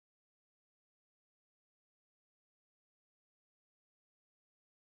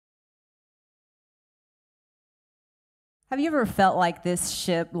Have you ever felt like this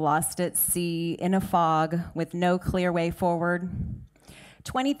ship lost at sea in a fog with no clear way forward?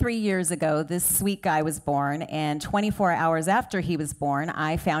 23 years ago, this sweet guy was born, and 24 hours after he was born,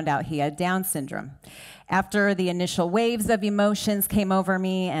 I found out he had Down syndrome. After the initial waves of emotions came over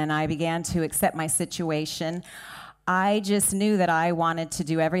me and I began to accept my situation, I just knew that I wanted to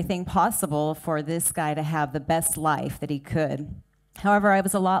do everything possible for this guy to have the best life that he could. However, I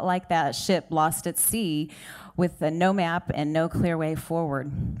was a lot like that ship lost at sea with no map and no clear way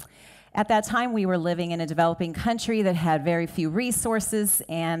forward. At that time, we were living in a developing country that had very few resources,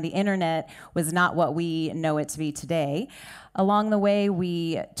 and the internet was not what we know it to be today. Along the way,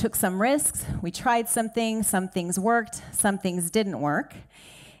 we took some risks, we tried some things worked, some things didn't work.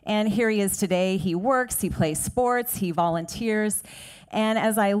 And here he is today. He works, he plays sports, he volunteers. And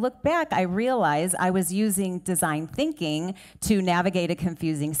as I look back, I realized I was using design thinking to navigate a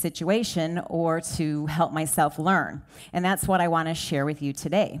confusing situation or to help myself learn. And that's what I want to share with you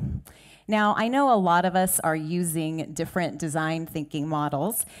today. Now, I know a lot of us are using different design thinking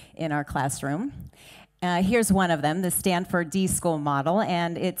models in our classroom. Here's one of them, the Stanford D-School model,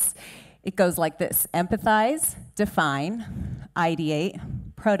 and it goes like this: empathize, define, ideate,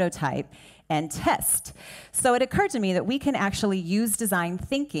 prototype, and test. So it occurred to me that we can actually use design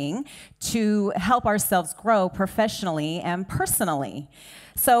thinking to help ourselves grow professionally and personally.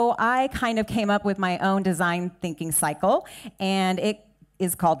 So I kind of came up with my own design thinking cycle, and it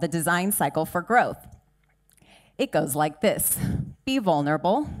is called the Design Cycle for Growth. It goes like this: be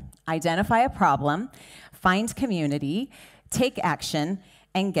vulnerable, identify a problem, find community, take action,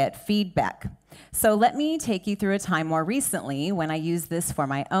 and get feedback. So let me take you through a time more recently when I used this for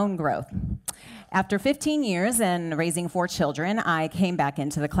my own growth. After 15 years and raising 4 children, I came back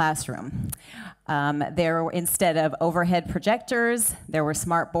into the classroom. Instead of overhead projectors, there were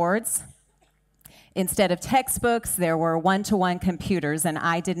smart boards. Instead of textbooks, there were one-to-one computers, and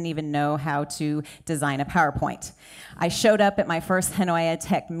I didn't even know how to design a PowerPoint. I showed up at my first Hanoi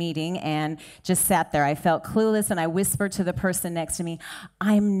EdTech meeting and just sat there. I felt clueless, and I whispered to the person next to me,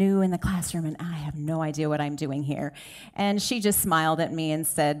 "I'm new in the classroom, and I have no idea what I'm doing here." And she just smiled at me and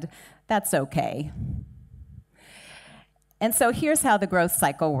said, "That's okay." And so here's how the growth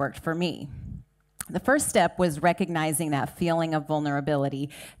cycle worked for me. The first step was recognizing that feeling of vulnerability,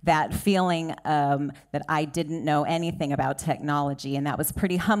 that feeling that I didn't know anything about technology, and that was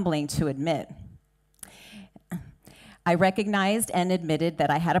pretty humbling to admit. I recognized and admitted that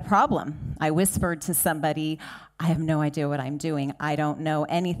I had a problem. I whispered to somebody, "I have no idea what I'm doing. I don't know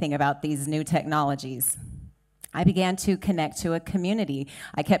anything about these new technologies." I began to connect to a community.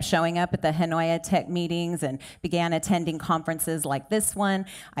 I kept showing up at the Hanoi EdTech meetings and began attending conferences like this one.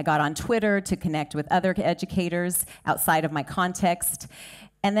 I got on Twitter to connect with other educators outside of my context.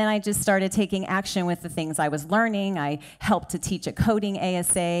 And then I just started taking action with the things I was learning. I helped to teach a coding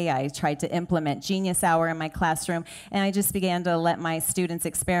ASA. I tried to implement Genius Hour in my classroom. And I just began to let my students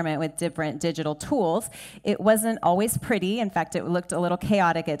experiment with different digital tools. It wasn't always pretty. In fact, it looked a little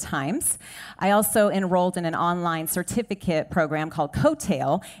chaotic at times. I also enrolled in an online certificate program called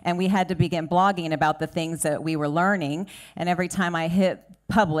Coattail, and we had to begin blogging about the things that we were learning. And every time I hit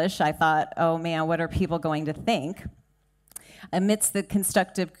publish, I thought, oh man, what are people going to think? Amidst the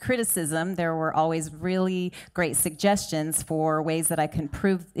constructive criticism, there were always really great suggestions for ways that I can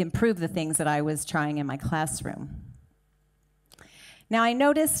improve the things that I was trying in my classroom. Now, I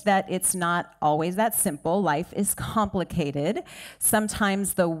noticed that it's not always that simple. Life is complicated.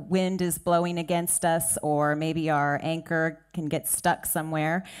 Sometimes the wind is blowing against us, or maybe our anchor can get stuck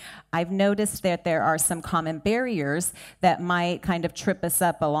somewhere. I've noticed that there are some common barriers that might kind of trip us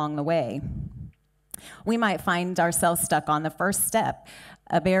up along the way. We might find ourselves stuck on the first step.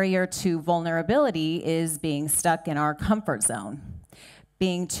 A barrier to vulnerability is being stuck in our comfort zone.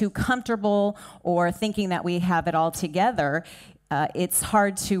 Being too comfortable or thinking that we have it all together, it's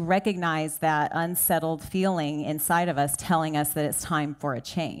hard to recognize that unsettled feeling inside of us telling us that it's time for a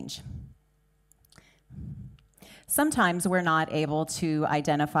change. Sometimes we're not able to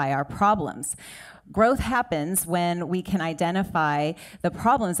identify our problems. Growth happens when we can identify the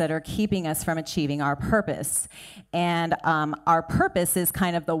problems that are keeping us from achieving our purpose. And our purpose is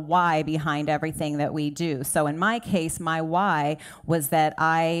kind of the why behind everything that we do. So in my case, my why was that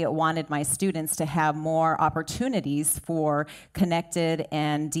I wanted my students to have more opportunities for connected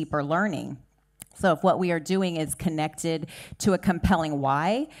and deeper learning. So if what we are doing is connected to a compelling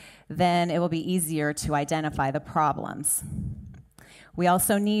why, then it will be easier to identify the problems. We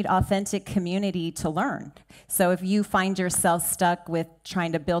also need authentic community to learn. So if you find yourself stuck with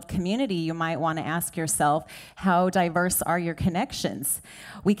trying to build community, you might want to ask yourself, how diverse are your connections?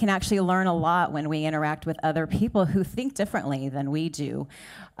 We can actually learn a lot when we interact with other people who think differently than we do.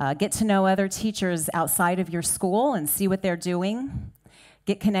 Get to know other teachers outside of your school and see what they're doing.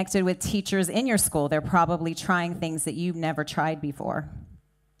 Get connected with teachers in your school. They're probably trying things that you've never tried before.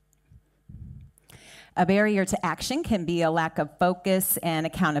 A barrier to action can be a lack of focus and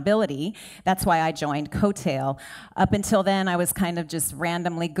accountability. That's why I joined Coattail. Up until then, I was kind of just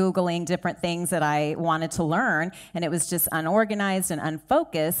randomly Googling different things that I wanted to learn, and it was just unorganized and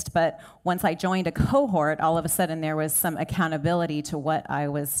unfocused. But once I joined a cohort, all of a sudden there was some accountability to what I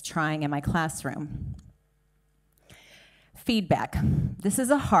was trying in my classroom. Feedback. This is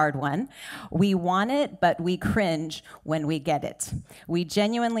a hard one. We want it, but we cringe when we get it. We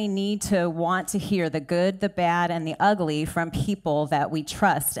genuinely need to want to hear the good, the bad, and the ugly from people that we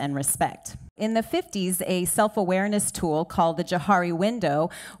trust and respect. In the 50s, a self-awareness tool called the Johari window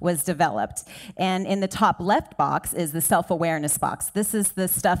was developed. And in the top left box is the self-awareness box. This is the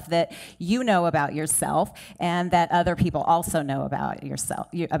stuff that you know about yourself and that other people also know about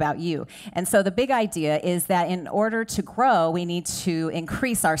you. And so the big idea is that in order to grow, we need to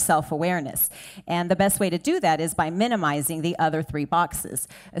increase our self-awareness. And the best way to do that is by minimizing the other three boxes,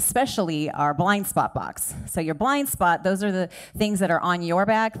 especially our blind spot box. So your blind spot, those are the things that are on your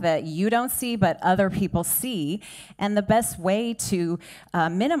back that you don't see but other people see, and the best way to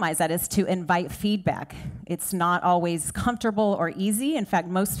minimize that is to invite feedback. It's not always comfortable or easy. In fact,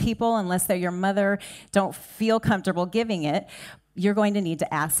 most people, unless they're your mother, don't feel comfortable giving it. You're going to need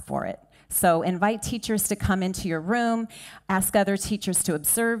to ask for it. So invite teachers to come into your room, ask other teachers to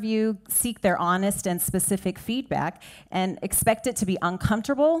observe you, seek their honest and specific feedback, and expect it to be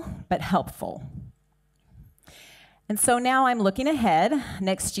uncomfortable but helpful. And so now I'm looking ahead.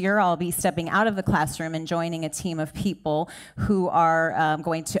 Next year, I'll be stepping out of the classroom and joining a team of people who are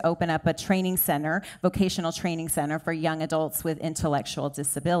going to open up a training center, vocational training center for young adults with intellectual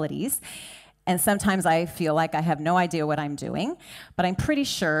disabilities. And sometimes I feel like I have no idea what I'm doing, but I'm pretty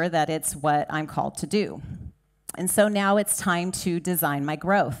sure that it's what I'm called to do. And so now it's time to design my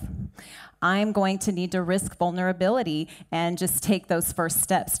growth. I'm going to need to risk vulnerability and just take those first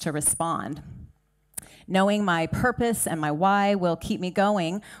steps to respond. Knowing my purpose and my why will keep me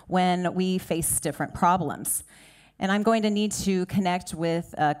going when we face different problems. And I'm going to need to connect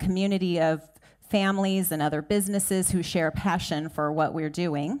with a community of families and other businesses who share passion for what we're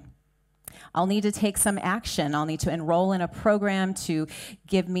doing. I'll need to take some action. I'll need to enroll in a program to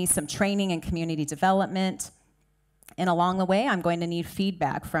give me some training and community development. And along the way, I'm going to need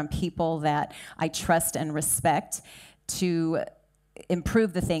feedback from people that I trust and respect to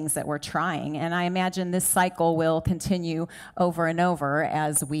improve the things that we're trying. And I imagine this cycle will continue over and over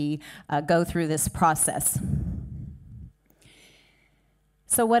as we go through this process.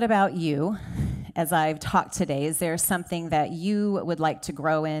 So what about you? As I've talked today, is there something that you would like to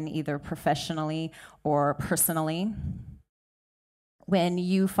grow in, either professionally or personally? When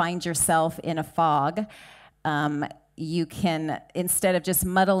you find yourself in a fog, you can, instead of just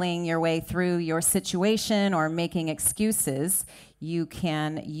muddling your way through your situation or making excuses, you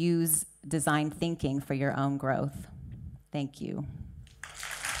can use design thinking for your own growth. Thank you.